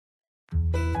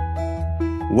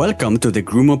Welcome to the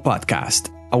Grumo Podcast,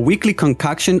 a weekly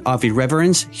concoction of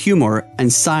irreverence, humor,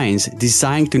 and science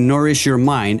designed to nourish your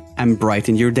mind and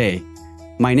brighten your day.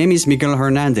 My name is Miguel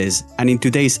Hernandez, and in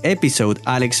today's episode,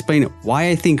 I'll explain why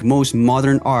I think most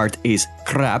modern art is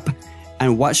crap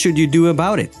and what should you do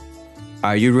about it.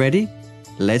 Are you ready?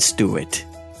 Let's do it.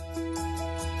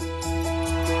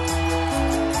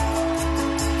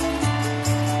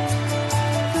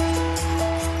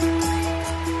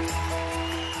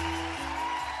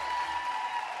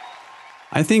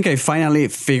 I think I finally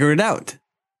figured it out.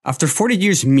 After 40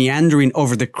 years meandering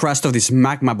over the crust of this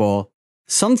magma ball,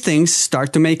 some things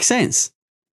start to make sense.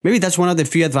 Maybe that's one of the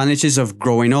few advantages of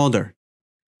growing older.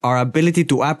 Our ability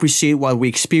to appreciate what we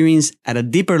experience at a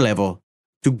deeper level,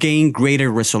 to gain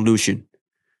greater resolution.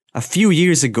 A few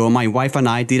years ago, my wife and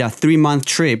I did a 3-month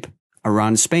trip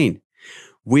around Spain.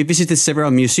 We visited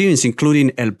several museums,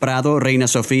 including El Prado, Reina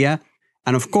Sofia,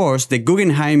 and of course, the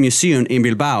Guggenheim Museum in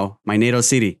Bilbao, my natal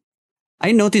city.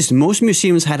 I noticed most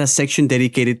museums had a section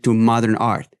dedicated to modern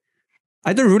art.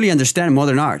 I don't really understand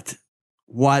modern art.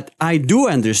 What I do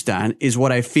understand is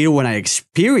what I feel when I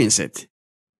experience it.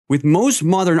 With most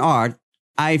modern art,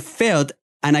 I felt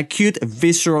an acute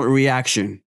visceral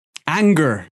reaction.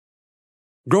 Anger.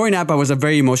 Growing up, I was a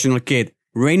very emotional kid.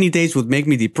 Rainy days would make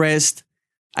me depressed.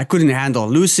 I couldn't handle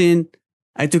losing.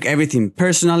 I took everything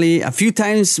personally. A few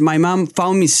times, my mom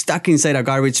found me stuck inside a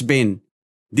garbage bin.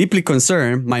 Deeply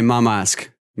concerned, my mom asked,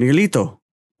 "Miguelito,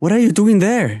 what are you doing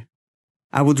there?"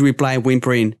 I would reply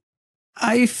whimpering,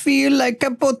 "I feel like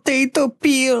a potato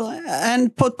peel,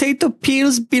 and potato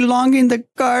peels belong in the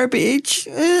garbage."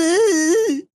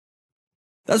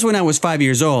 That's when I was 5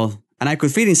 years old, and I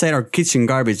could fit inside our kitchen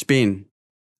garbage bin.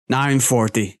 Now I'm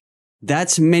 40.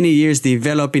 That's many years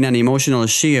developing an emotional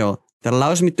shield that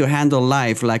allows me to handle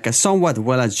life like a somewhat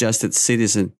well-adjusted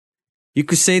citizen. You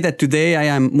could say that today I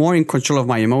am more in control of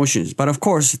my emotions, but of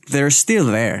course, they're still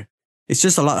there. It's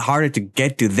just a lot harder to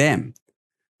get to them.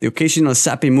 The occasional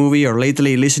sappy movie or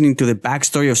lately listening to the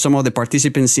backstory of some of the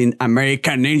participants in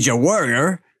American Ninja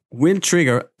Warrior will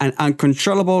trigger an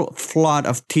uncontrollable flood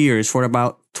of tears for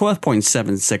about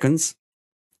 12.7 seconds.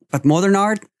 But modern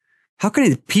art? How can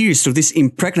it pierce through this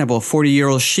impregnable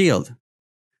 40-year-old shield?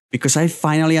 Because I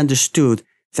finally understood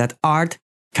that art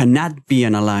cannot be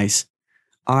analyzed.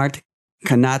 Art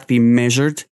cannot be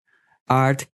measured.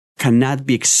 Art cannot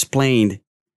be explained.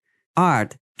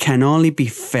 Art can only be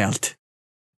felt.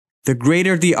 The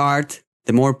greater the art,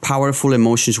 the more powerful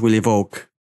emotions will evoke.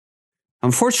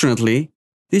 Unfortunately,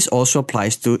 this also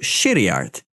applies to shitty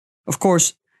art. Of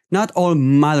course, not all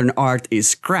modern art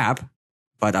is crap,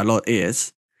 but a lot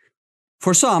is.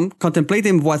 For some,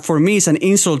 contemplating what for me is an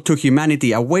insult to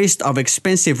humanity, a waste of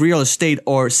expensive real estate,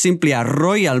 or simply a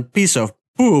royal piece of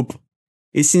poop,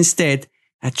 is instead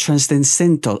a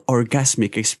transcendental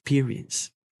orgasmic experience.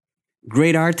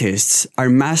 Great artists are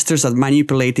masters at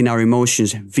manipulating our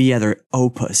emotions via their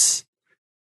opus.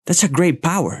 That's a great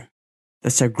power.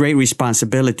 That's a great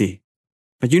responsibility.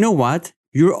 But you know what?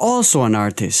 You're also an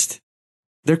artist.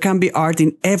 There can be art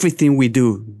in everything we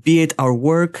do, be it our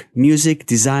work, music,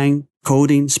 design,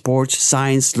 coding, sports,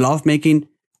 science, lovemaking,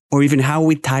 or even how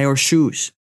we tie our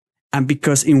shoes. And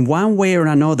because in one way or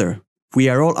another, we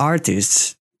are all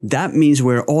artists, that means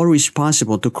we're all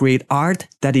responsible to create art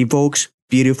that evokes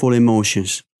beautiful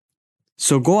emotions.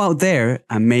 So go out there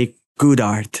and make good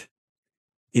art.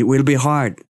 It will be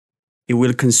hard. It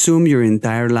will consume your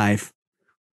entire life.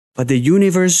 But the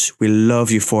universe will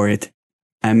love you for it.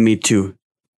 And me too.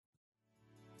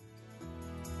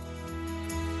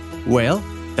 Well,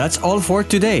 that's all for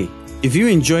today. If you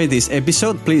enjoyed this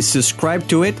episode, please subscribe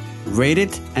to it, rate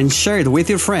it, and share it with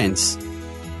your friends.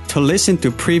 To listen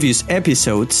to previous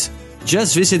episodes,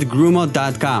 just visit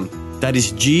grumo.com. That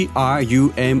is GRUMO.com.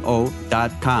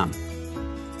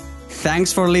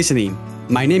 Thanks for listening.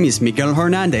 My name is Miguel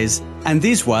Hernandez, and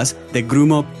this was the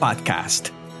Grumo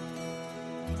Podcast.